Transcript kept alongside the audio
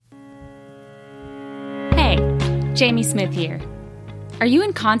Jamie Smith here. Are you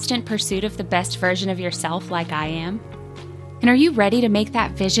in constant pursuit of the best version of yourself like I am? And are you ready to make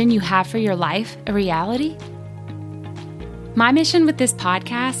that vision you have for your life a reality? My mission with this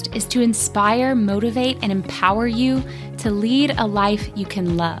podcast is to inspire, motivate, and empower you to lead a life you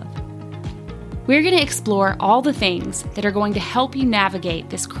can love. We're going to explore all the things that are going to help you navigate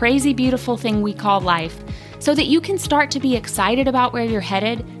this crazy, beautiful thing we call life so that you can start to be excited about where you're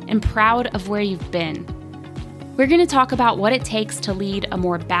headed and proud of where you've been. We're going to talk about what it takes to lead a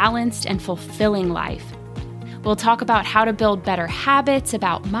more balanced and fulfilling life. We'll talk about how to build better habits,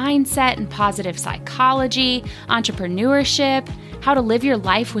 about mindset and positive psychology, entrepreneurship, how to live your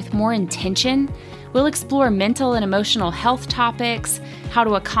life with more intention. We'll explore mental and emotional health topics, how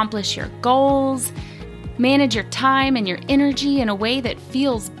to accomplish your goals, manage your time and your energy in a way that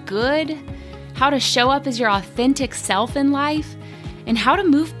feels good, how to show up as your authentic self in life, and how to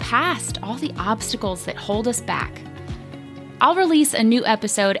move past all the obstacles that hold us back. I'll release a new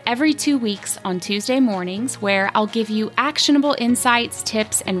episode every 2 weeks on Tuesday mornings where I'll give you actionable insights,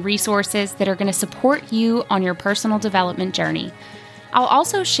 tips, and resources that are going to support you on your personal development journey. I'll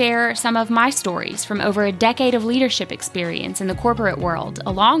also share some of my stories from over a decade of leadership experience in the corporate world,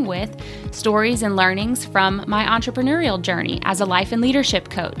 along with stories and learnings from my entrepreneurial journey as a life and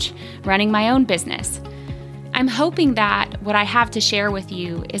leadership coach, running my own business. I'm hoping that what I have to share with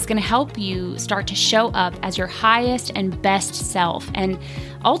you is going to help you start to show up as your highest and best self, and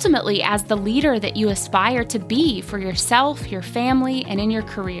ultimately as the leader that you aspire to be for yourself, your family, and in your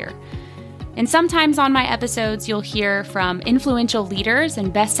career. And sometimes on my episodes, you'll hear from influential leaders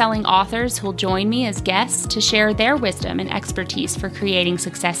and best-selling authors who'll join me as guests to share their wisdom and expertise for creating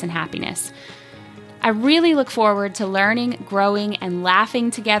success and happiness. I really look forward to learning, growing, and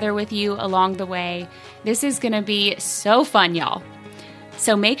laughing together with you along the way. This is going to be so fun, y'all.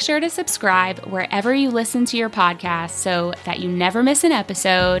 So make sure to subscribe wherever you listen to your podcast so that you never miss an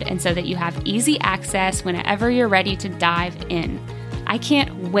episode and so that you have easy access whenever you're ready to dive in. I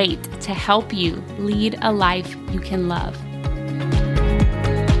can't wait to help you lead a life you can love.